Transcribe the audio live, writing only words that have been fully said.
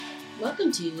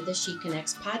Welcome to the She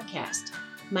Connects podcast.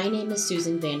 My name is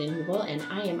Susan Vandenhoevel, and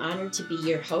I am honored to be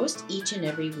your host each and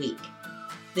every week.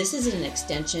 This is an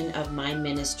extension of my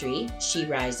ministry, She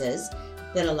Rises,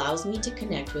 that allows me to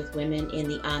connect with women in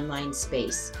the online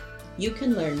space. You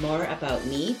can learn more about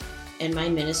me and my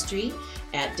ministry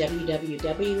at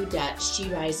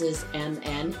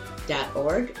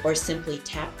www.sherisesmn.org or simply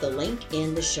tap the link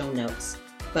in the show notes.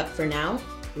 But for now,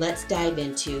 let's dive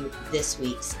into this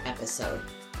week's episode.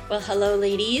 Well, hello,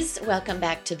 ladies. Welcome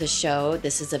back to the show.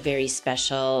 This is a very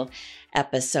special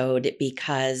episode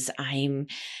because I'm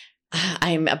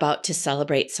about to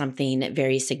celebrate something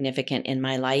very significant in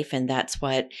my life, and that's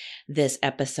what this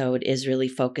episode is really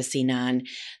focusing on.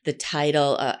 The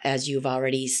title, as you've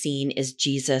already seen, is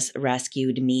Jesus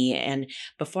Rescued Me. And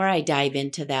before I dive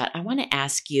into that, I want to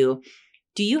ask you,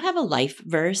 do you have a life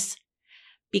verse?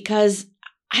 Because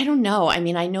I don't know. I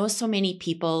mean, I know so many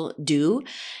people do.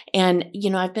 And,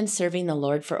 I've been serving the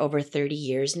Lord for over 30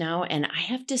 years now. And I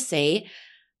have to say,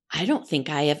 I don't think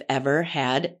I have ever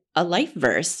had a life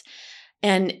verse.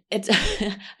 And it's,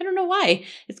 I don't know why.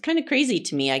 It's kind of crazy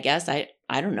to me, I guess. I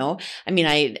don't know. I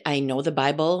mean, I know the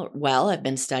Bible well. I've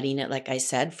been studying it, like I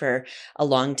said, for a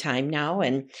long time now.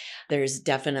 And there's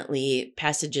definitely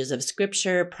passages of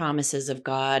scripture, promises of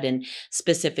God, and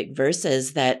specific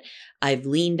verses that I've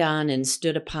leaned on and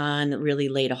stood upon, really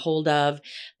laid a hold of,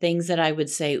 things that I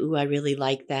would say, ooh, I really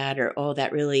like that, or, oh,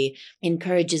 that really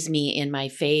encourages me in my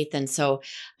faith. And so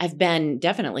I've been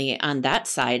definitely on that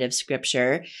side of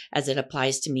scripture as it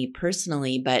applies to me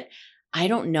personally, but I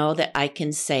don't know that I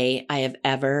can say I have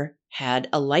ever had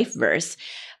a life verse.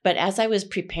 But as I was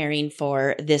preparing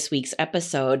for this week's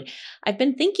episode, I've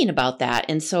been thinking about that.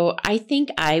 And so I think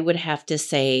I would have to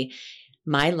say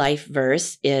my life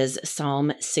verse is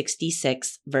Psalm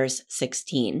 66, verse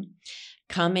 16.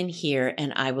 Come and hear,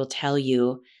 and I will tell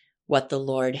you what the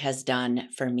Lord has done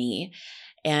for me.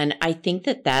 And I think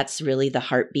that that's really the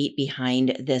heartbeat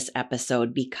behind this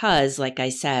episode because, like I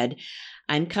said,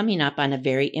 I'm coming up on a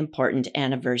very important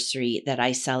anniversary that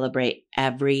I celebrate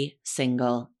every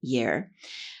single year.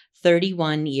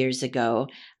 31 years ago,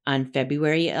 on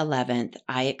February 11th,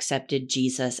 I accepted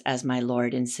Jesus as my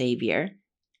Lord and Savior.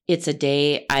 It's a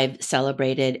day I've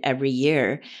celebrated every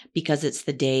year because it's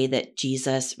the day that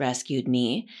Jesus rescued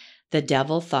me. The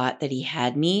devil thought that he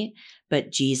had me,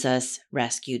 but Jesus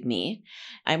rescued me.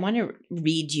 I want to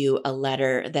read you a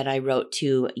letter that I wrote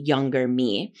to younger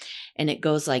me, and it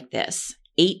goes like this.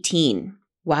 18.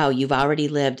 Wow, you've already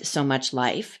lived so much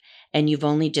life, and you've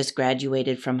only just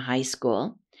graduated from high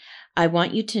school. I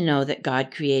want you to know that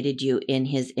God created you in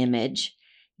His image.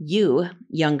 You,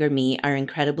 younger me, are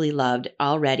incredibly loved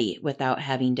already without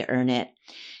having to earn it.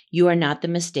 You are not the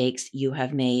mistakes you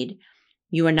have made.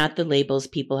 You are not the labels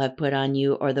people have put on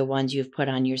you or the ones you've put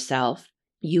on yourself.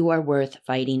 You are worth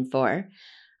fighting for.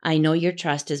 I know your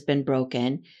trust has been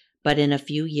broken, but in a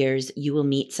few years, you will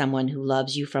meet someone who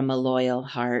loves you from a loyal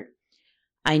heart.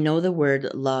 I know the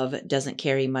word love doesn't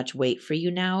carry much weight for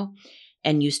you now,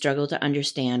 and you struggle to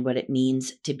understand what it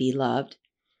means to be loved.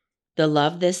 The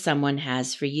love this someone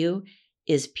has for you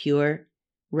is pure,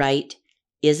 right,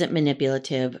 isn't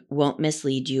manipulative, won't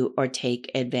mislead you or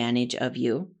take advantage of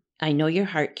you. I know your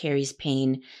heart carries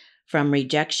pain from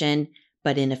rejection,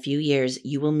 but in a few years,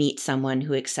 you will meet someone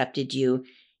who accepted you,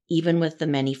 even with the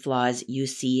many flaws you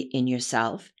see in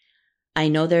yourself. I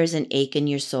know there is an ache in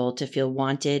your soul to feel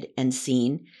wanted and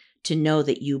seen, to know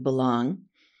that you belong.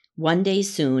 One day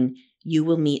soon, you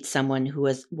will meet someone who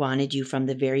has wanted you from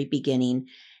the very beginning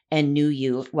and knew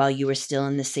you while you were still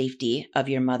in the safety of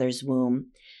your mother's womb.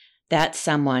 That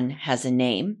someone has a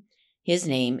name. His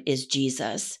name is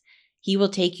Jesus. He will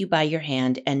take you by your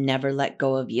hand and never let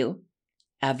go of you,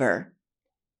 ever.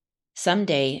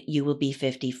 Someday you will be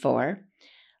 54.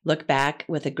 Look back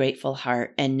with a grateful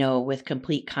heart and know with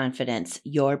complete confidence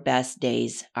your best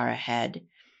days are ahead.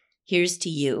 Here's to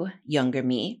you, younger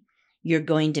me. You're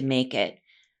going to make it.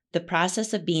 The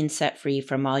process of being set free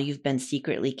from all you've been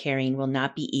secretly carrying will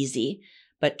not be easy,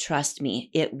 but trust me,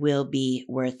 it will be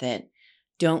worth it.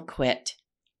 Don't quit.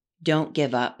 Don't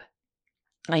give up.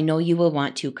 I know you will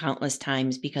want to countless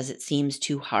times because it seems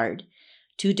too hard,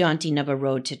 too daunting of a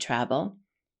road to travel.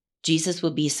 Jesus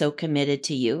will be so committed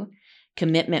to you.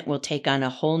 Commitment will take on a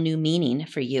whole new meaning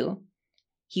for you.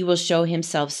 He will show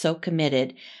Himself so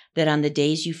committed that on the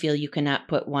days you feel you cannot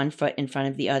put one foot in front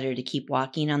of the other to keep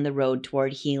walking on the road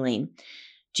toward healing,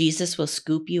 Jesus will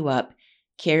scoop you up,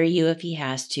 carry you if He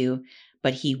has to,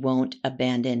 but He won't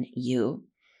abandon you.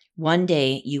 One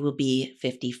day you will be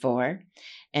 54,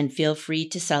 and feel free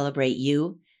to celebrate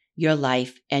you, your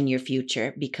life, and your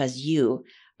future because you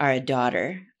are a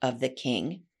daughter of the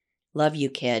King. Love you,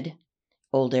 kid.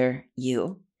 older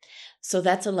you. So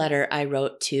that's a letter I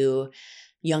wrote to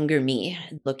younger me,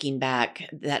 looking back,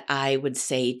 that I would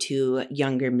say to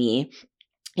younger me.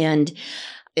 And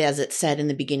as it said in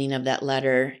the beginning of that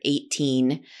letter,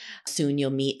 18, soon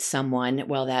you'll meet someone.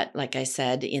 Well, that, like I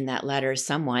said in that letter,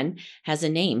 someone has a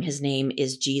name. His name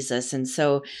is Jesus. And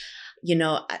so,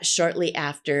 shortly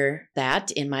after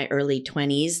that, in my early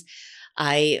 20s,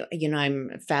 I'm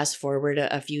fast forward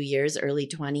a few years, early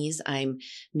 20s, I'm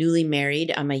newly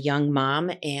married. I'm a young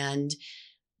mom, and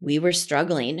we were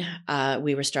struggling.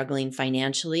 We were struggling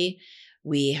financially.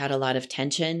 We had a lot of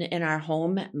tension in our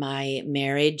home. My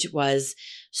marriage was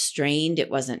strained.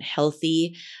 It wasn't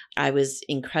healthy. I was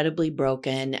incredibly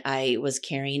broken. I was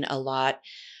carrying a lot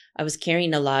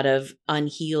of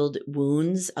unhealed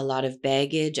wounds, a lot of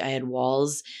baggage. I had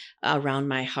walls around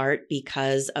my heart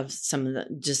because of some of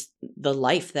the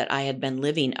life that I had been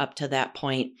living up to that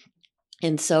point.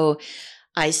 And so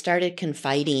I started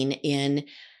confiding in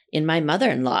my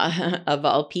mother-in-law of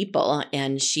all people.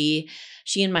 And she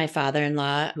and my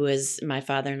father-in-law,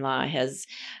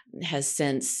 has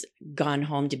since gone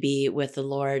home to be with the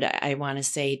Lord, I want to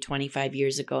say 25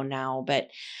 years ago now, but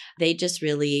they just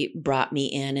really brought me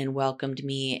in and welcomed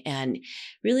me and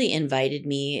really invited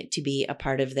me to be a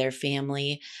part of their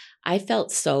family. I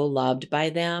felt so loved by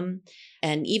them.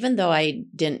 And even though I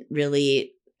didn't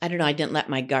let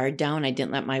my guard down, I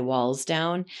didn't let my walls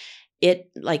down,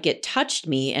 it touched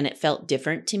me and it felt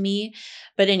different to me.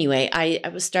 But anyway, I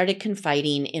started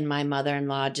confiding in my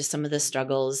mother-in-law just some of the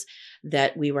struggles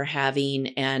that we were having.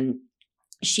 And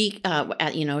she,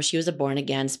 she was a born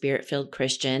again, spirit-filled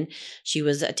Christian. She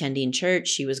was attending church.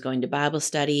 She was going to Bible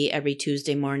study every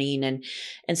Tuesday morning.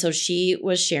 And so she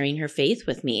was sharing her faith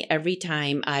with me. Every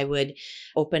time I would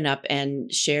open up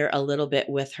and share a little bit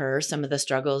with her, some of the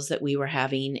struggles that we were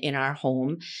having in our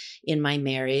home, in my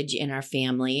marriage, in our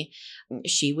family,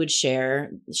 she would share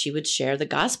the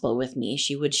gospel with me.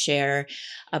 She would share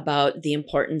about the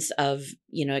importance of,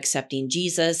 accepting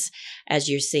Jesus as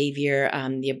your savior,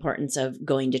 the importance of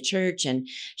going to church. And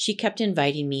she kept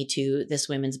inviting me to this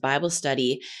women's Bible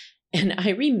study. And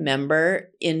I remember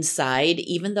inside,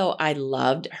 even though I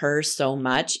loved her so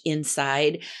much,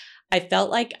 inside, I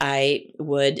felt like I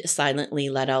would silently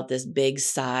let out this big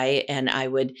sigh, and I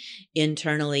would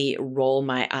internally roll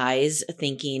my eyes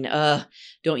thinking,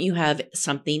 don't you have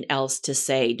something else to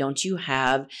say? Don't you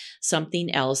have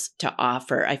something else to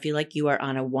offer? I feel like you are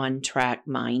on a one-track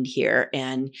mind here.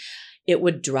 And it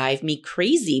would drive me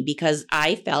crazy because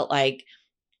I felt like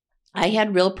I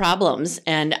had real problems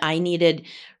and I needed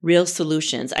real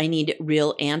solutions. I need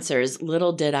real answers.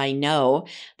 Little did I know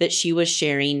that she was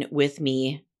sharing with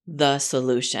me the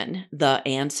solution, the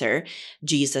answer,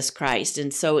 Jesus Christ.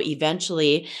 And so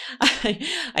eventually,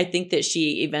 I think that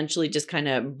she eventually just kind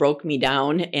of broke me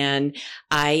down, and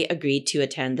I agreed to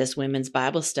attend this women's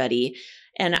Bible study.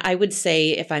 And I would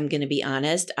say, if I'm going to be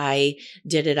honest, I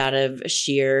did it out of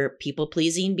sheer people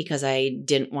pleasing because I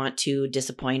didn't want to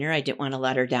disappoint her. I didn't want to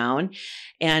let her down.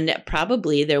 And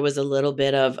probably there was a little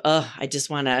bit of, I just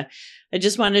want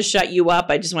to shut you up.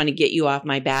 I just want to get you off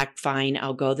my back. Fine,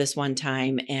 I'll go this one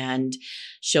time and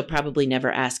she'll probably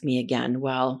never ask me again.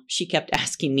 Well, she kept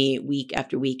asking me week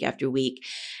after week after week.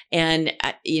 And,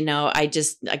 I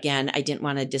didn't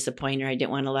want to disappoint her. I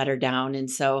didn't want to let her down. And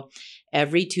so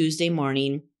every Tuesday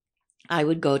morning, I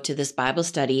would go to this Bible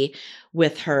study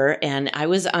with her, and I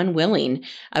was unwilling.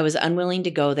 I was unwilling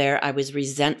to go there. I was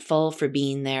resentful for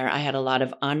being there. I had a lot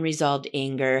of unresolved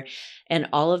anger, and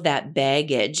all of that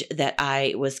baggage that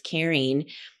I was carrying,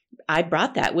 I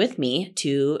brought that with me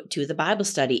to the Bible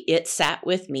study. It sat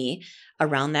with me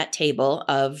around that table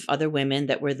of other women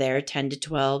that were there, 10 to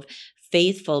 12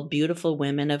 faithful, beautiful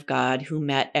women of God who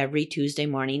met every Tuesday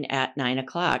morning at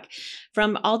 9:00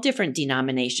 from all different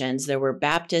denominations. There were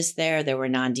Baptists there were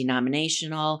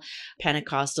non-denominational,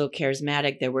 Pentecostal,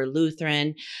 Charismatic, there were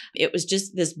Lutheran. It was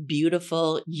just this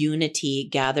beautiful unity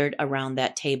gathered around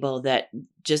that table, that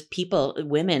just people,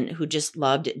 women who just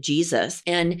loved Jesus.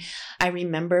 And I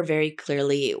remember very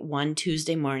clearly one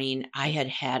Tuesday morning, I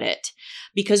had it.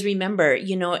 Because remember,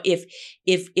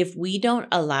 if we don't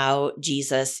allow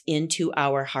Jesus into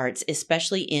our hearts,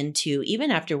 especially even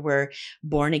after we're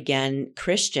born again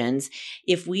Christians,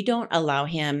 if we don't allow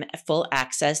him full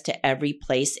access to every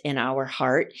place in our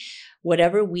heart,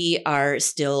 whatever we are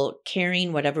still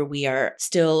carrying, whatever we are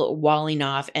still walling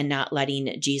off and not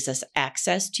letting Jesus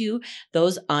access to,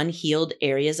 those unhealed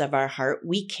areas of our heart,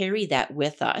 we carry that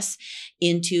with us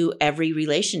into every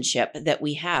relationship that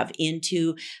we have,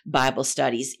 into Bible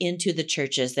studies, into the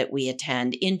churches that we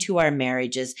attend, into our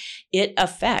marriages. It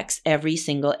affects every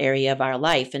single area of our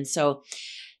life. And so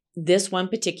this one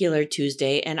particular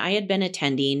Tuesday, and I had been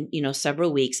attending,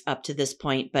 several weeks up to this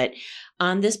point, but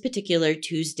on this particular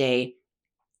Tuesday,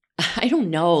 I don't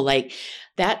know, like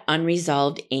that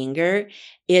unresolved anger,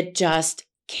 it just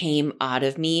came out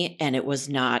of me and it was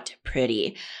not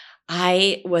pretty.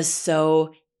 I was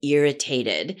so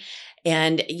irritated.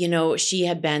 And, she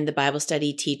had been the Bible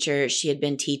study teacher. She had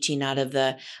been teaching out of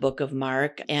the book of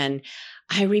Mark. And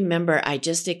I remember I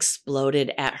just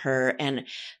exploded at her and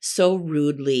so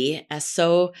rudely,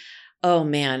 oh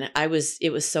man,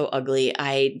 it was so ugly.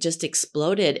 I just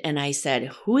exploded and I said,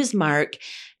 "Who is Mark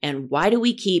and why do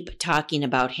we keep talking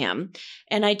about him?"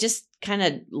 And I just kind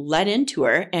of let into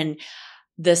her, and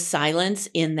the silence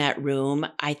in that room,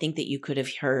 I think that you could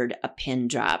have heard a pin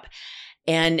drop.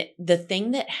 And the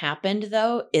thing that happened,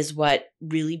 though, is what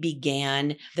really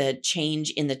began the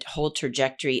change in the whole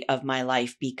trajectory of my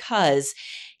life, because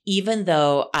even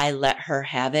though I let her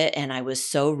have it and I was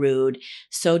so rude,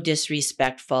 so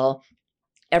disrespectful,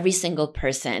 every single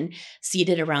person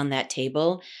seated around that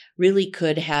table really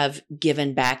could have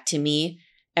given back to me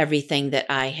everything that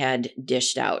I had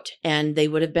dished out, and they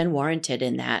would have been warranted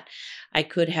in that. I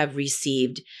could have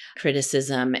received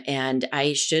criticism, and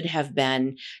I should have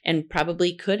been, and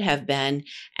probably could have been,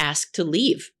 asked to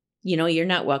leave. You're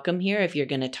not welcome here if you're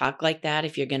going to talk like that,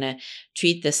 if you're going to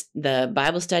treat the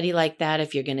Bible study like that,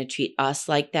 if you're going to treat us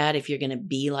like that, if you're going to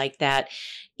be like that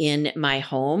in my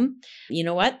home. You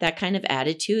know what? That kind of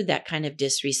attitude, that kind of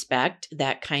disrespect,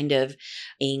 that kind of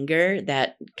anger,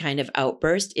 that kind of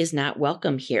outburst is not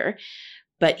welcome here.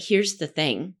 But here's the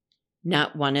thing.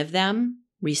 Not one of them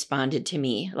responded to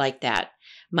me like that.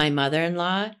 My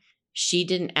mother-in-law, she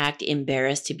didn't act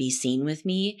embarrassed to be seen with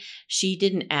me. She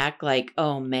didn't act like,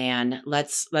 "Oh man,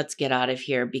 let's get out of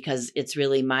here because it's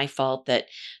really my fault that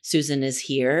Susan is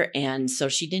here." And so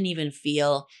she didn't even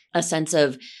feel a sense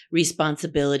of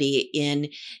responsibility in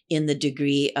the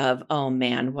degree of, "Oh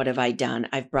man, what have I done?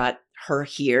 I've brought her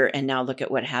here and now look at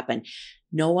what happened."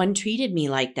 No one treated me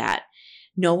like that.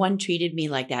 No one treated me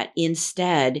like that.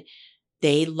 Instead,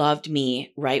 they loved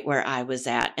me right where I was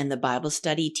at. And the Bible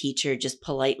study teacher just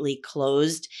politely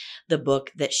closed the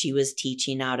book that she was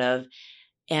teaching out of.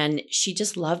 And she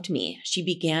just loved me. She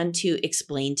began to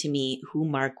explain to me who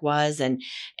Mark was and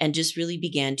just really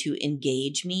began to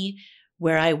engage me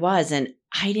where I was. And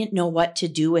I didn't know what to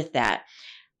do with that.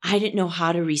 I didn't know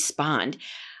how to respond.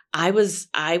 I was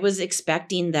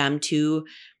expecting them to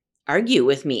argue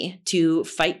with me, to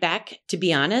fight back. To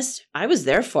be honest, I was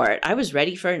there for it. I was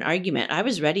ready for an argument. I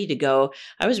was ready to go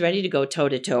toe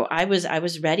to toe. I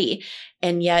was ready.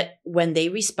 And yet when they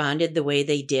responded the way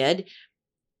they did,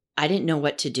 I didn't know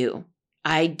what to do.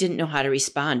 I didn't know how to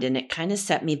respond. And it kind of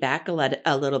set me back a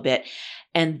little bit.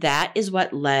 And that is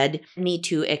what led me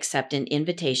to accept an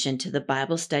invitation to the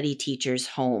Bible study teacher's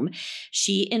home.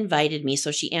 She invited me.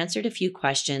 So she answered a few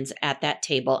questions at that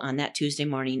table on that Tuesday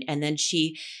morning. And then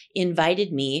she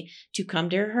invited me to come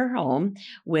to her home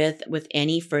with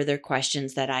any further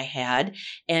questions that I had.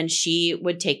 And she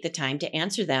would take the time to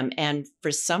answer them. And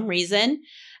for some reason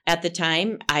at the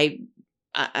time,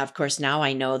 of course, now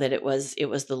I know that it was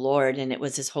the Lord and it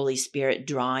was His Holy Spirit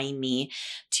drawing me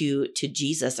to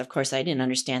Jesus. Of course, I didn't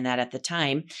understand that at the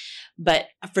time, but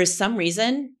for some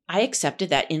reason, I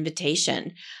accepted that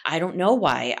invitation. I don't know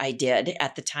why I did.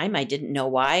 At the time, I didn't know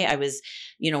why. I was,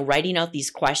 writing out these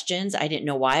questions. I didn't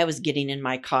know why I was getting in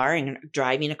my car and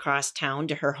driving across town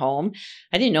to her home.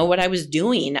 I didn't know what I was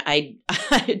doing.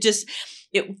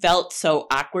 It felt so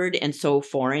awkward and so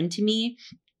foreign to me.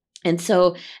 And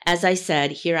so, as I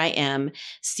said, here I am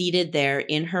seated there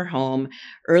in her home,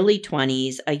 early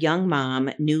 20s, a young mom,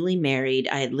 newly married.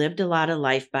 I had lived a lot of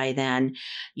life by then.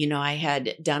 I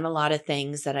had done a lot of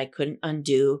things that I couldn't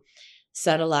undo,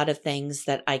 said a lot of things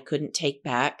that I couldn't take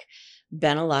back,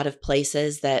 been a lot of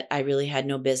places that I really had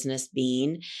no business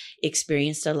being,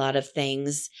 experienced a lot of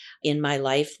things in my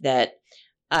life that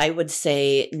I would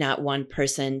say not one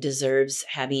person deserves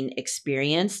having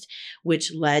experienced,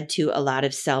 which led to a lot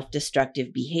of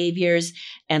self-destructive behaviors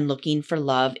and looking for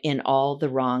love in all the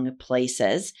wrong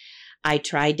places. I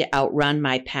tried to outrun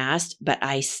my past, but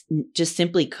I just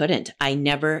simply couldn't. I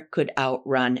never could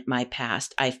outrun my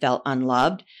past. I felt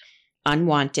unloved,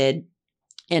 unwanted,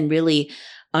 and really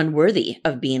unworthy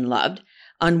of being loved,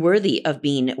 unworthy of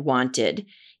being wanted,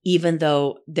 even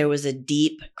though there was a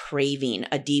deep craving,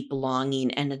 a deep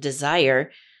longing, and a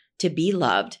desire to be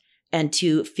loved and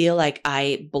to feel like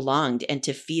I belonged and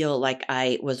to feel like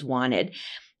I was wanted.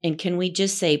 And can we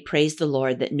just say, praise the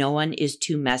Lord, that no one is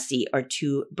too messy or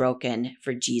too broken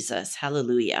for Jesus.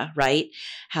 Hallelujah, right?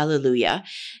 Hallelujah.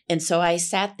 And so I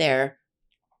sat there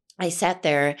I sat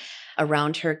there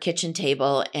around her kitchen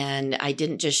table, and I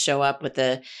didn't just show up with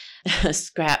a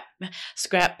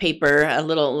scrap paper, a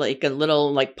little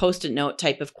like Post-it note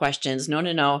type of questions.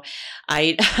 No.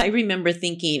 I remember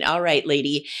thinking, all right,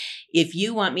 lady, if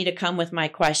you want me to come with my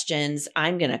questions,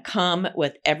 I'm going to come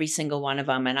with every single one of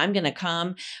them, and I'm going to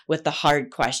come with the hard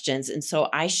questions. And so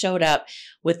I showed up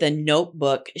with a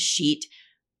notebook sheet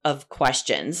of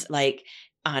questions, like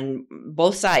on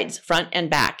both sides, front and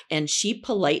back. And she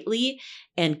politely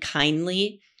and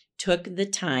kindly took the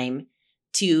time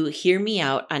to hear me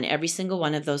out on every single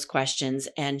one of those questions.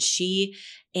 And she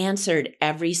answered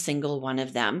every single one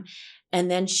of them.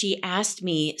 And then she asked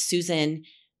me, Susan,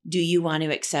 do you want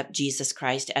to accept Jesus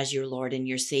Christ as your Lord and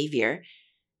your Savior?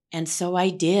 And so I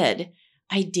did.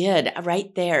 I did,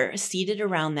 right there, seated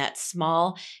around that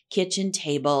small kitchen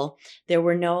table. There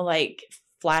were no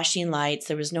flashing lights.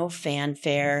 There was no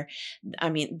fanfare. I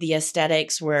mean, the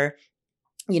aesthetics were,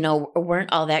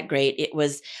 weren't all that great. It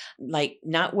was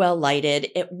not well lighted,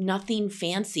 nothing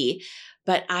fancy.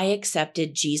 But I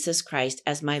accepted Jesus Christ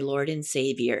as my Lord and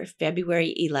Savior,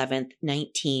 February 11th,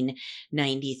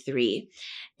 1993.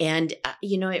 And,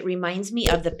 it reminds me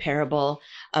of the parable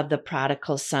of the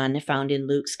prodigal son found in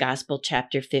Luke's Gospel,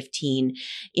 chapter 15.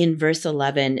 In verse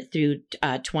 11 through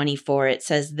 24, it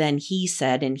says, Then he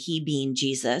said, and he being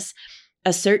Jesus,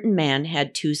 a certain man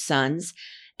had 2 sons,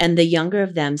 and the younger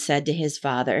of them said to his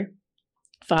father,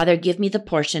 Father, give me the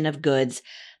portion of goods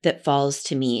that falls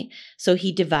to me. So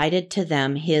he divided to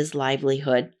them his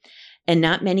livelihood. And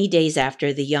not many days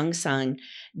after, the young son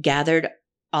gathered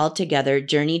all together,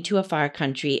 journeyed to a far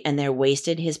country, and there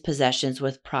wasted his possessions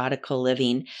with prodigal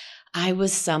living. I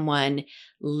was someone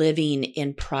living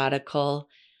in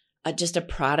just a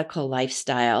prodigal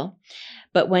lifestyle.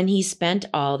 But when he spent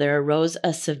all, there arose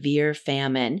a severe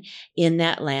famine in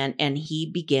that land, and he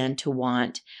began to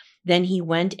want. Then he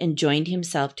went and joined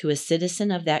himself to a citizen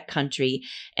of that country,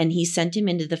 and he sent him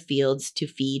into the fields to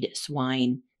feed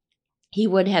swine. He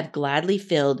would have gladly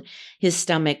filled his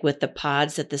stomach with the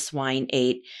pods that the swine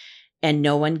ate, and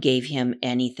no one gave him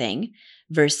anything.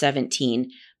 Verse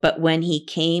 17, but when he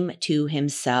came to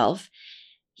himself,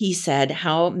 he said,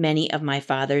 How many of my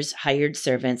father's hired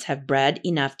servants have bread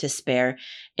enough to spare,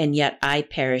 and yet I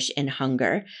perish in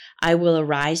hunger? I will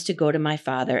arise to go to my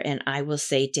father, and I will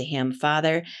say to him,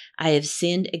 Father, I have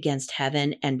sinned against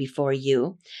heaven and before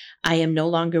you. I am no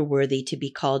longer worthy to be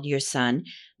called your son.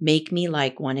 Make me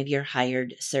like one of your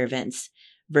hired servants.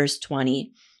 Verse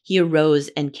 20, he arose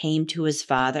and came to his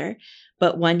father.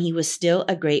 But when he was still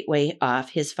a great way off,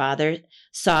 his father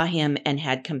saw him and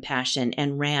had compassion,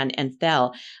 and ran and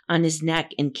fell on his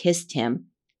neck and kissed him.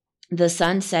 The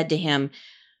son said to him,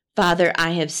 Father,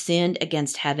 I have sinned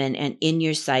against heaven and in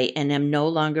your sight, and am no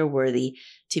longer worthy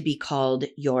to be called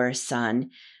your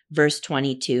son. Verse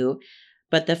 22,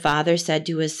 but the father said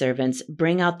to his servants,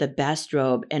 Bring out the best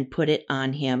robe and put it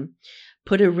on him.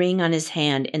 Put a ring on his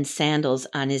hand and sandals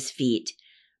on his feet.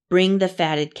 Bring the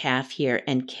fatted calf here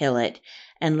and kill it,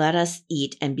 and let us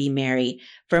eat and be merry,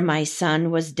 for my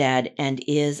son was dead and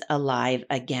is alive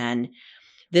again.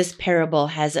 This parable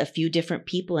has a few different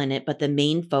people in it, but the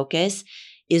main focus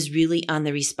is really on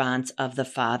the response of the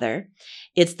father.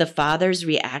 It's the father's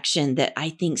reaction that I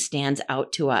think stands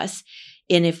out to us.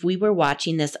 And if we were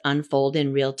watching this unfold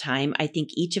in real time, I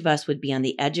think each of us would be on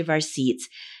the edge of our seats,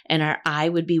 and our eye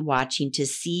would be watching to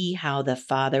see how the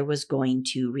father was going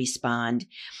to respond.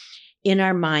 In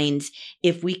our minds,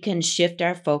 if we can shift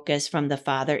our focus from the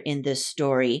father in this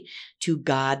story to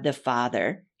God the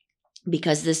Father,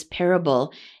 because this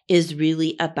parable is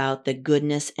really about the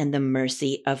goodness and the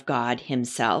mercy of God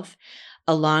himself.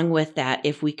 Along with that,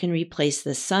 if we can replace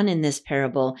the son in this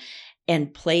parable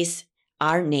and place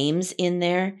our names in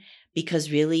there,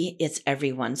 because really it's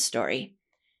everyone's story.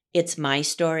 It's my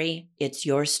story, it's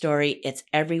your story, it's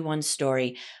everyone's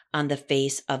story on the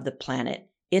face of the planet.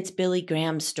 It's Billy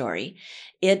Graham's story.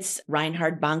 It's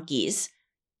Reinhard Bonnke's,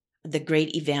 the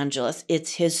great evangelist.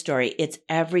 It's his story. It's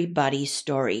everybody's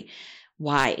story.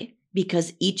 Why?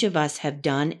 Because each of us have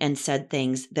done and said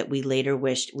things that we later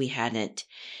wished we hadn't.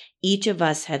 Each of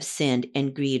us have sinned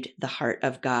and grieved the heart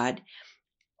of God.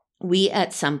 We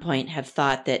at some point have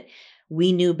thought that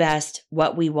we knew best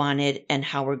what we wanted and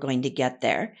how we're going to get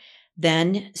there.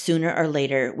 Then, sooner or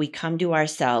later, we come to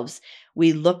ourselves,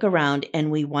 we look around,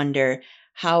 and we wonder,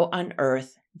 how on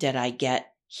earth did I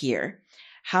get here?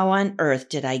 How on earth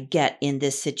did I get in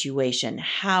this situation?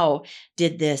 How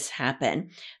did this happen?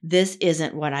 This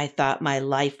isn't what I thought my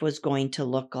life was going to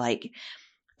look like.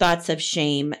 Thoughts of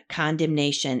shame,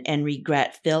 condemnation, and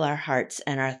regret fill our hearts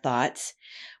and our thoughts.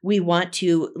 We want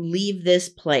to leave this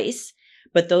place,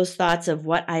 but those thoughts of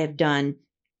what I have done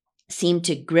seem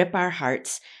to grip our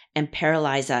hearts and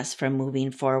paralyze us from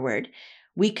moving forward.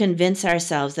 We convince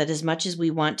ourselves that as much as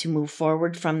we want to move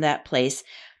forward from that place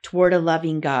toward a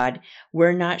loving God,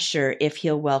 we're not sure if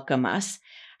He'll welcome us.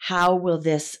 How will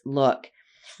this look?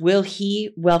 Will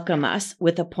He welcome us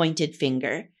with a pointed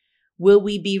finger? Will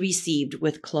we be received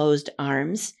with closed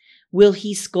arms? Will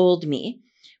He scold me?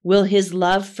 Will His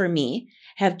love for me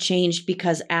have changed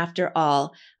because after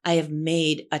all, I have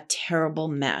made a terrible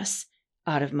mess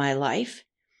out of my life?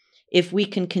 If we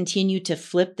can continue to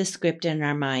flip the script in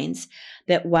our minds,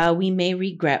 that while we may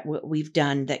regret what we've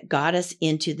done that got us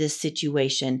into this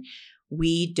situation,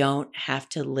 we don't have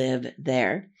to live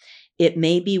there. It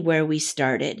may be where we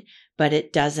started, but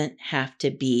it doesn't have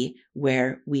to be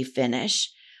where we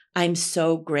finish. I'm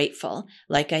so grateful.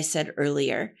 Like I said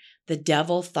earlier, the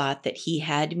devil thought that he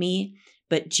had me,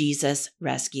 but Jesus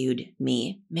rescued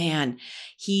me. Man,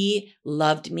 He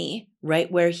loved me right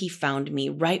where He found me,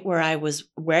 right where I was.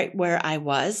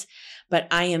 But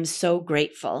I am so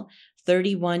grateful.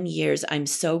 31 years, I'm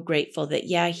so grateful that,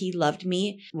 He loved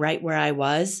me right where I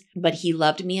was, but He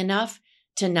loved me enough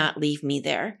to not leave me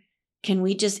there. Can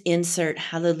we just insert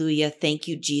hallelujah, thank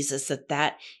you, Jesus,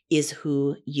 that is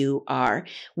who you are.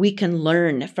 We can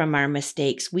learn from our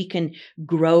mistakes. We can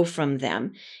grow from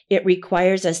them. It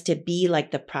requires us to be like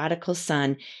the prodigal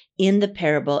son in the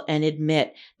parable and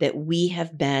admit that we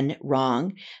have been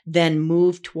wrong, then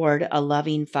move toward a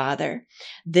loving Father.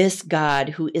 This God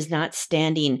who is not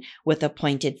standing with a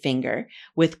pointed finger,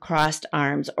 with crossed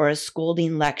arms or a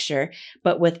scolding lecture,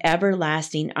 but with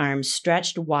everlasting arms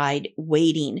stretched wide,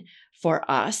 waiting for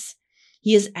us.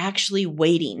 He is actually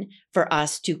waiting for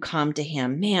us to come to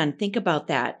Him. Man, think about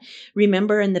that.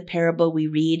 Remember in the parable we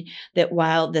read that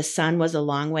while the son was a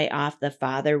long way off, the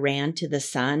father ran to the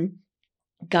son.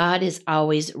 God is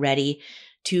always ready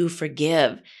to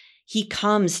forgive. He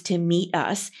comes to meet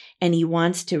us and He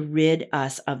wants to rid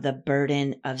us of the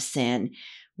burden of sin.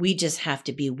 We just have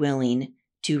to be willing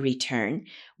to return.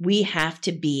 We have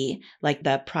to be like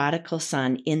the prodigal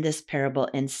son in this parable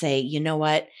and say, you know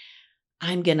what?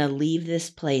 I'm going to leave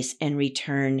this place and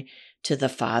return to the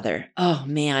Father. Oh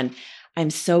man,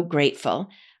 I'm so grateful.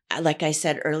 Like I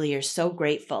said earlier, so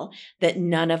grateful that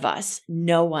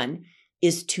no one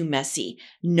is too messy.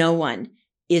 No one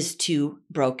is too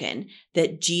broken,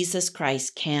 that Jesus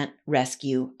Christ can't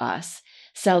rescue us.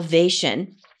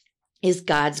 Salvation is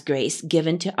God's grace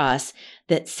given to us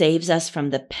that saves us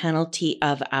from the penalty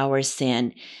of our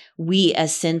sin. We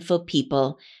as sinful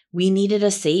people, we needed a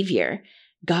Savior.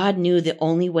 God knew the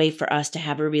only way for us to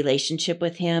have a relationship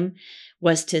with Him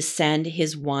was to send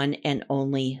His one and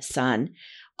only Son.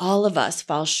 All of us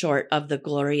fall short of the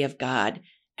glory of God.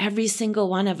 Every single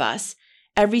one of us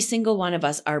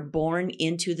are born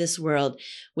into this world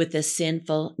with a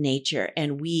sinful nature,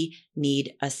 and we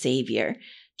need a Savior.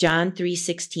 John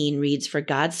 3:16 reads, "For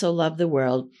God so loved the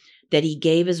world that He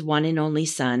gave His one and only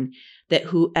Son, that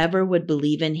whoever would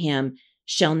believe in Him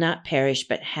shall not perish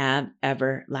but have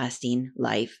everlasting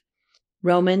life."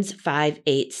 Romans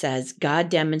 5:8 says, God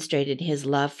demonstrated His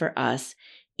love for us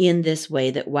in this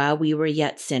way, that while we were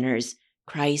yet sinners,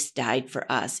 Christ died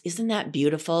for us. Isn't that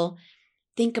beautiful?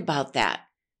 Think about that.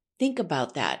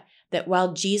 That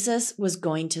while Jesus was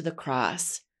going to the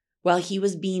cross, while He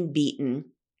was being beaten,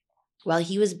 while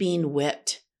He was being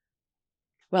whipped,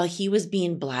 while He was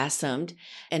being blasphemed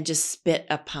and just spit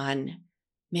upon,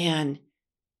 man,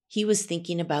 He was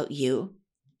thinking about you.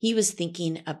 He was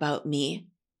thinking about me.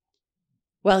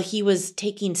 While He was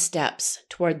taking steps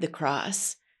toward the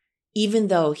cross, even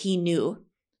though He knew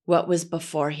what was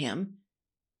before Him,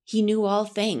 He knew all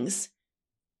things.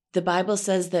 The Bible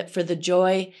says that for the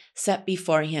joy set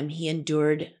before Him, He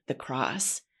endured the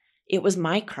cross. It was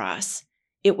my cross.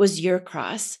 It was your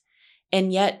cross.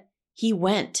 And yet He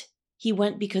went. He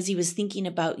went because He was thinking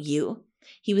about you.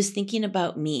 He was thinking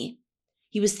about me.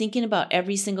 He was thinking about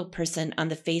every single person on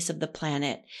the face of the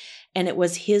planet. And it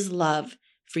was His love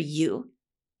for you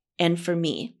and for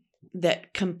me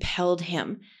that compelled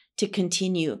Him to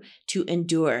continue to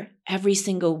endure every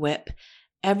single whip,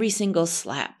 every single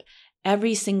slap,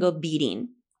 every single beating,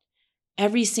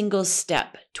 every single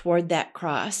step toward that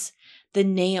cross, the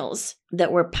nails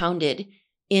that were pounded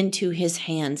into His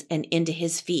hands and into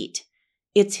His feet.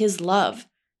 It's His love.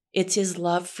 It's His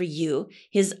love for you,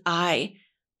 His eye,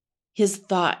 His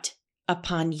thought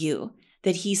upon you,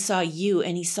 that He saw you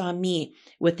and He saw me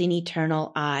with an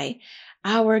eternal eye.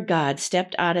 Our God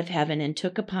stepped out of heaven and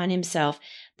took upon Himself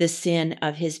the sin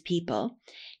of His people.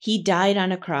 He died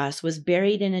on a cross, was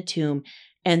buried in a tomb,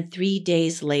 and 3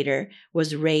 days later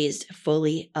was raised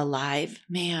fully alive.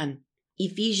 Man,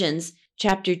 Ephesians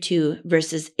Chapter 2,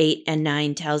 verses 8 and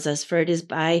 9 tells us, "For it is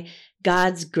by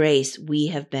God's grace we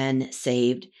have been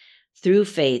saved, through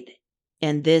faith,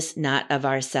 and this not of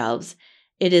ourselves.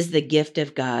 It is the gift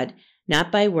of God,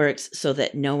 not by works, so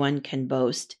that no one can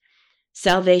boast."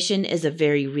 Salvation is a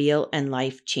very real and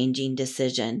life-changing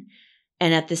decision.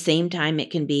 And at the same time, it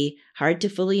can be hard to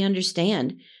fully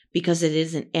understand because it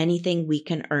isn't anything we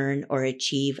can earn or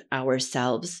achieve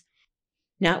ourselves.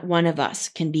 Not one of us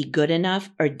can be good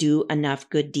enough or do enough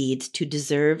good deeds to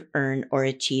deserve, earn, or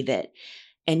achieve it.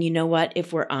 And you know what?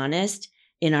 If we're honest,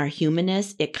 in our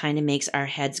humanness, it kind of makes our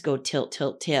heads go tilt,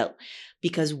 tilt, tilt,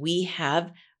 because we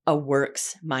have a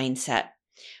works mindset.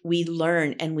 We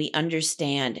learn and we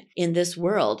understand in this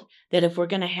world that if we're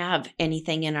going to have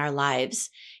anything in our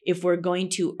lives, if we're going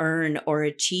to earn or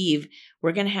achieve,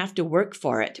 we're going to have to work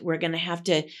for it. We're going to have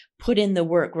to put in the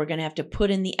work. We're going to have to put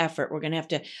in the effort. We're going to have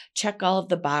to check all of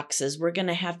the boxes. We're going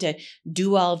to have to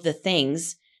do all of the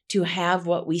things to have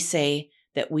what we say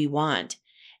that we want.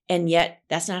 And yet,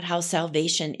 that's not how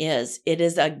salvation is. It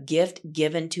is a gift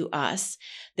given to us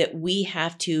that we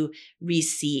have to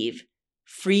receive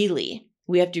freely.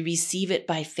 We have to receive it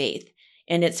by faith.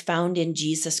 And it's found in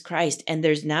Jesus Christ. And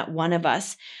there's not one of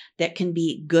us that can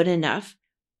be good enough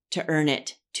to earn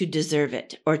it, to deserve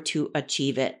it, or to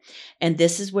achieve it. And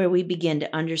this is where we begin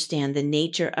to understand the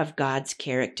nature of God's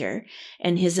character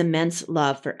and his immense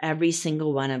love for every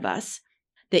single one of us,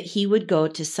 that he would go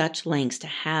to such lengths to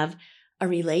have a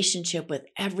relationship with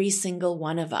every single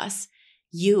one of us,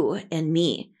 you and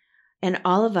me. And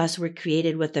all of us were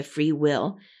created with a free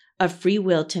will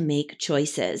to make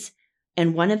choices.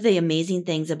 And one of the amazing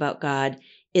things about God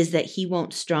is that he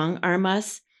won't strong arm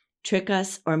us, trick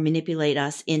us, or manipulate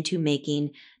us into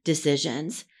making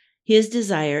decisions. His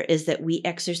desire is that we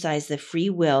exercise the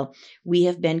free will we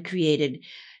have been created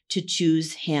to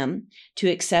choose him, to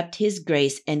accept his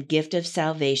grace and gift of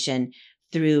salvation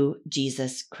through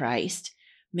Jesus Christ.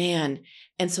 Man,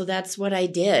 and so that's what I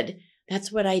did.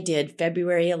 That's what I did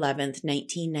February 11th,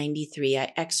 1993.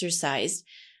 I exercised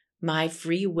my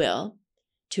free will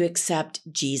to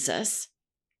accept Jesus.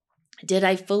 Did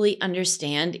I fully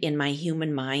understand in my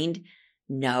human mind?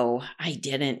 No, I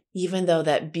didn't. Even though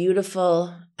that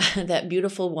beautiful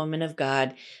woman of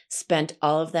God spent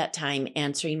all of that time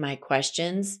answering my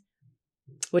questions,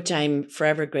 which I'm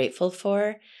forever grateful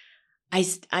for,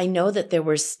 I know that there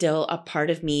was still a part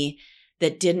of me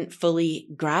that didn't fully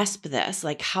grasp this.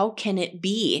 Like, how can it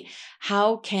be?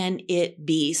 How can it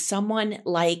be someone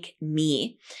like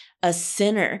me, a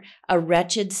sinner, a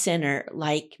wretched sinner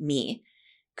like me,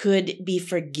 could be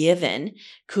forgiven,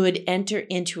 could enter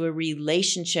into a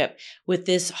relationship with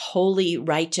this holy,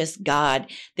 righteous God,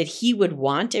 that he would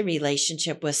want a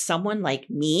relationship with someone like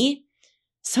me?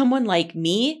 Someone like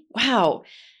me? Wow.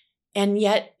 And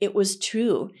yet it was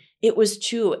true. It was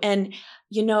true. And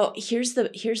you know, here's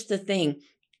the thing.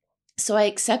 So I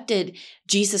accepted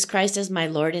Jesus Christ as my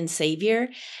Lord and Savior.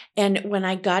 And when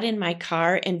I got in my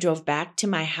car and drove back to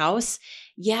my house,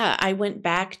 yeah, I went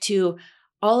back to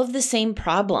all of the same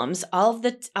problems, all of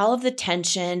the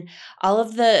tension, all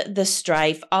of the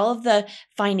strife, all of the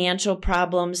financial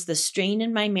problems, the strain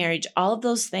in my marriage, all of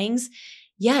those things.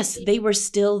 Yes, they were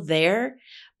still there.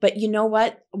 But you know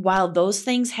what? While those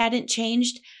things hadn't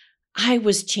changed, I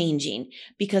was changing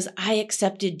because I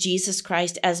accepted Jesus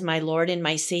Christ as my Lord and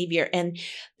my Savior. And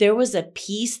there was a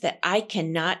peace that I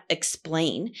cannot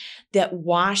explain that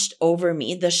washed over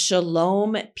me, the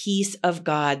shalom peace of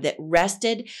God that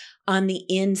rested on the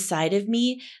inside of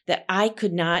me that I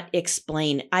could not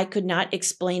explain. I could not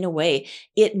explain away.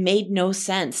 It made no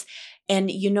sense. And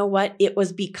you know what? It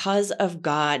was because of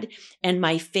God and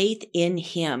my faith in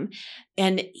him.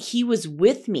 And he was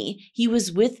with me. He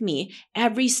was with me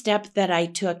every step that I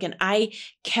took. And I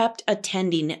kept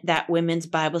attending that women's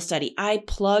Bible study. I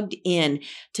plugged in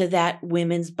to that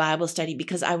women's Bible study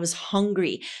because I was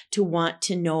hungry to want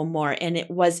to know more. And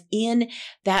it was in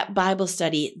that Bible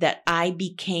study that I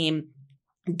became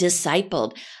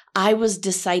discipled. I was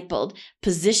discipled,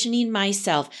 positioning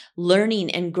myself,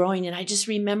 learning and growing. And I just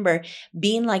remember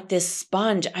being like this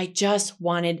sponge. I just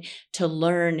wanted to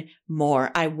learn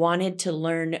more. I wanted to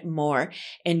learn more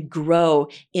and grow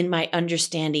in my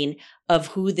understanding of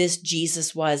who this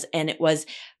Jesus was. And it was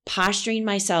posturing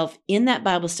myself in that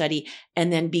Bible study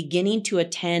and then beginning to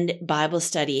attend Bible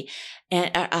study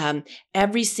and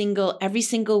every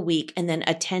single week, and then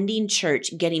attending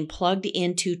church, getting plugged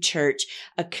into church,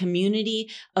 a community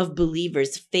of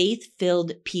believers,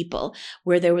 faith-filled people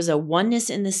where there was a oneness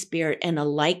in the spirit and a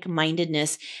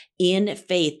like-mindedness in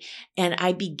faith. And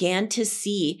I began to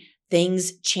see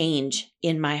things change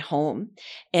in my home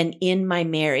and in my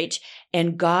marriage.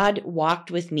 And God walked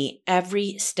with me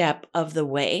every step of the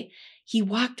way. He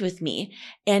walked with me.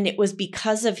 And it was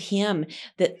because of him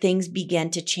that things began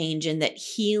to change and that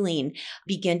healing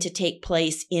began to take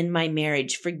place in my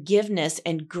marriage. Forgiveness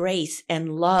and grace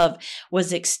and love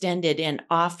was extended and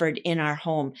offered in our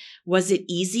home. Was it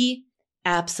easy?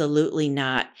 Absolutely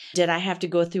not. Did I have to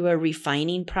go through a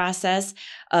refining process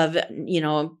of,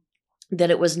 that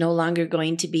it was no longer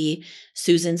going to be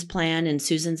Susan's plan and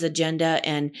Susan's agenda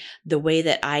and the way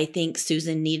that I think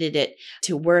Susan needed it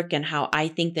to work and how I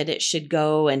think that it should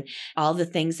go and all the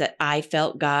things that I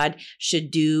felt God should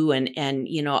do and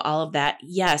all of that.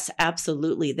 Yes,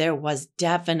 absolutely. There was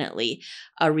definitely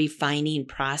a refining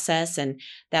process, and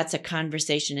that's a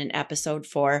conversation and episode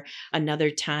for another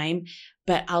time.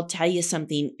 But I'll tell you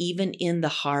something, even in the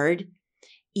hard,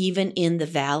 even in the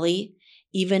valley,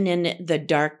 even in the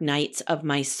dark nights of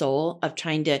my soul of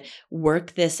trying to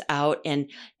work this out and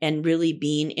really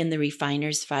being in the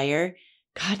refiner's fire,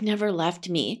 God never left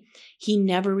me. He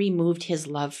never removed his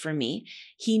love for me.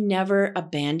 He never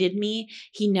abandoned me.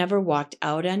 He never walked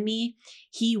out on me.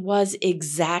 He was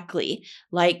exactly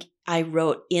like I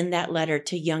wrote in that letter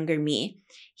to younger me.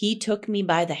 He took me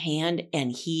by the hand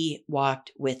and he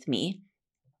walked with me.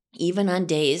 Even on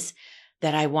days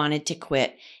that I wanted to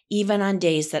quit, even on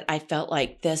days that I felt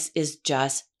like this is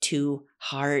just too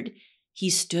hard, he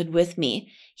stood with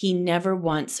me. He never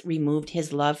once removed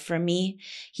his love from me.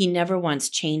 He never once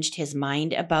changed his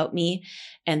mind about me.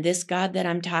 And this God that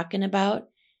I'm talking about,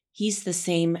 he's the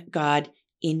same God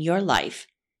in your life.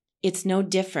 It's no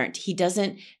different. He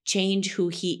doesn't change who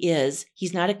he is.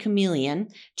 He's not a chameleon,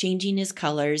 changing his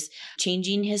colors,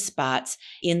 changing his spots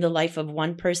in the life of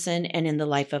one person and in the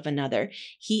life of another.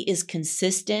 He is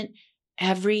consistent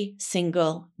every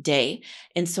single day.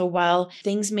 And so while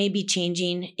things may be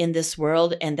changing in this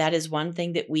world, and that is one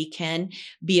thing that we can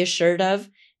be assured of,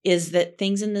 is that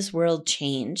things in this world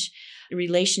change.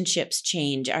 Relationships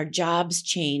change, our jobs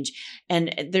change,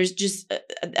 and there's just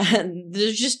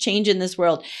change in this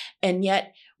world. And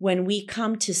yet when we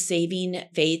come to saving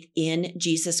faith in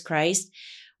Jesus Christ,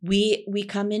 we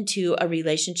come into a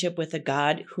relationship with a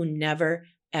God who never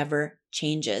ever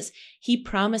changes. He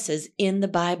promises in the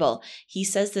Bible, he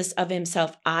says this of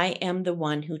himself, I am the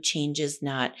one who changes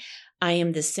not. I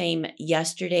am the same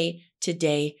yesterday,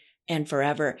 today, and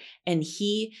forever. And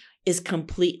he is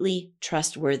completely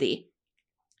trustworthy.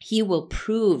 He will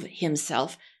prove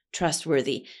himself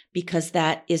trustworthy because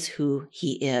that is who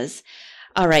he is.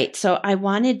 All right, so I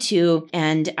wanted to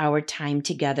end our time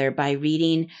together by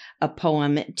reading a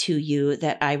poem to you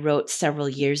that I wrote several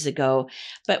years ago,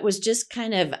 but was just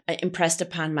kind of impressed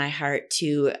upon my heart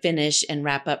to finish and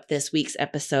wrap up this week's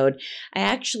episode. I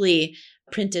actually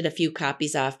printed a few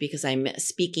copies off because I'm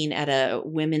speaking at a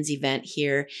women's event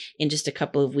here in just a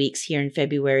couple of weeks here in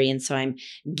February. And so I'm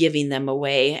giving them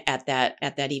away at that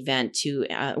event to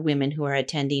women who are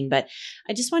attending. But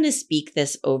I just want to speak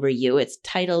this over you. It's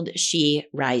titled, She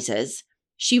Rises.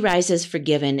 She rises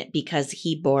forgiven because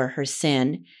he bore her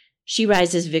sin. She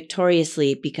rises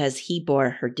victoriously because he bore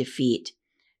her defeat.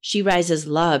 She rises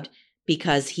loved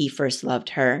because he first loved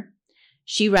her.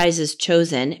 She rises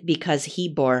chosen because he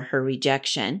bore her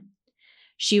rejection.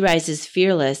 She rises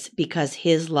fearless because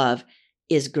his love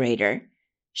is greater.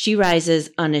 She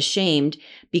rises unashamed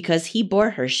because he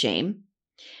bore her shame.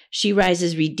 She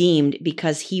rises redeemed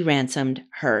because he ransomed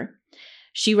her.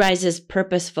 She rises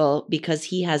purposeful because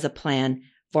he has a plan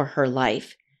for her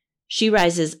life. She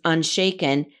rises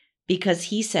unshaken because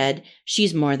he said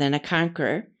she's more than a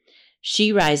conqueror.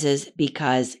 She rises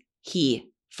because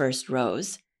he first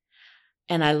rose.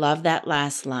 And I love that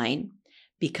last line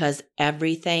because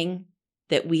everything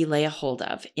that we lay a hold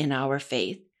of in our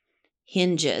faith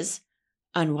hinges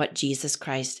on what Jesus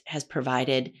Christ has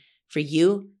provided for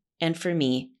you and for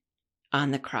me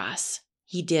on the cross.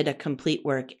 He did a complete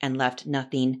work and left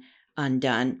nothing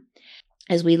undone.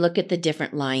 As we look at the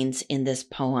different lines in this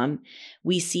poem,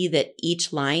 we see that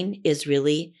each line is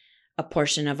really a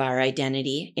portion of our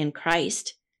identity in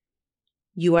Christ.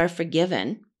 You are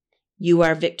forgiven. You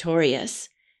are victorious.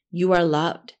 You are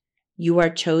loved. You are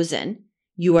chosen.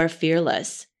 You are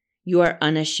fearless. You are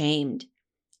unashamed.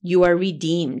 You are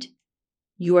redeemed.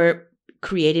 You are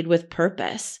created with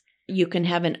purpose. You can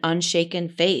have an unshaken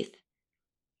faith.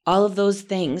 All of those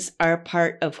things are a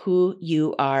part of who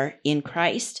you are in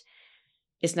Christ.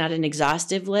 It's not an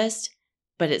exhaustive list,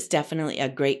 but it's definitely a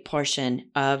great portion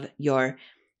of your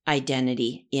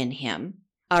identity in him.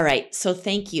 All right, so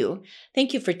thank you.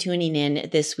 Thank you for tuning in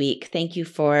this week. Thank you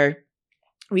for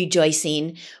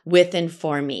rejoicing with and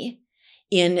for me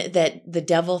in that the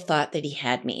devil thought that he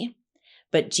had me.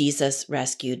 but Jesus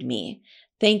rescued me.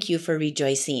 Thank you for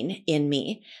rejoicing in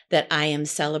me that I am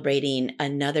celebrating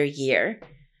another year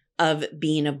of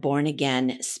being a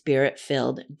born-again,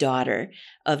 Spirit-filled daughter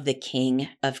of the King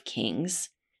of Kings.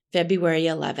 February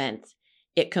 11th,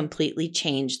 it completely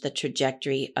changed the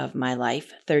trajectory of my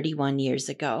life 31 years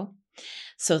ago.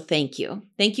 So thank you.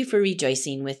 Thank you for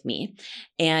rejoicing with me.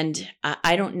 And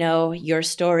I don't know your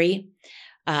story.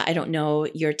 I don't know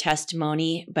your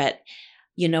testimony, but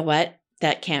you know what?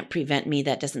 That can't prevent me.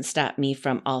 That doesn't stop me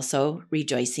from also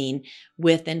rejoicing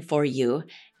with and for you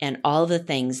and all the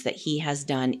things that He has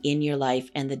done in your life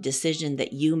and the decision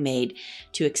that you made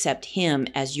to accept Him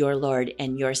as your Lord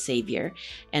and your Savior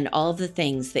and all the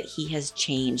things that He has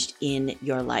changed in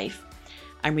your life.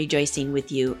 I'm rejoicing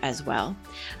with you as well.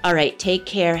 All right, take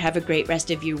care. Have a great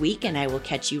rest of your week, and I will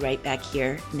catch you right back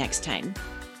here next time.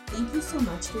 Thank you so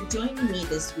much for joining me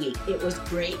this week. It was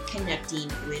great connecting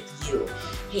with you.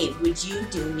 Hey, would you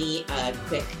do me a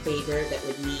quick favor that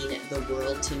would mean the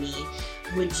world to me?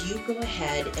 Would you go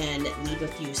ahead and leave a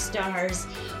few stars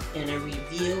and a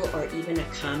review or even a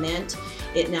comment?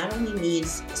 It not only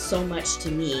means so much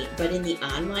to me, but in the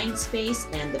online space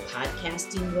and the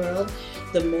podcasting world,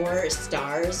 the more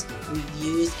stars,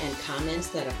 reviews, and comments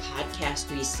that a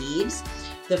podcast receives,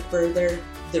 the further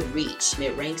the reach.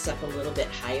 It ranks up a little bit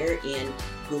higher in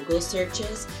Google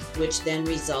searches, which then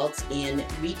results in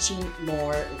reaching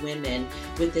more women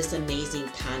with this amazing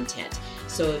content.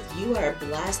 So if you are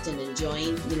blessed and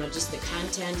enjoying, just the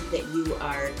content that you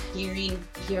are hearing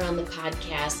here on the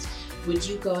podcast, would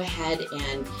you go ahead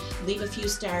and leave a few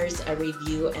stars, a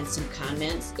review, and some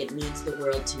comments? It means the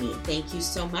world to me. Thank you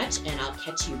so much, and I'll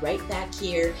catch you right back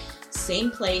here,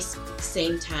 same place,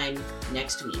 same time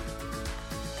next week.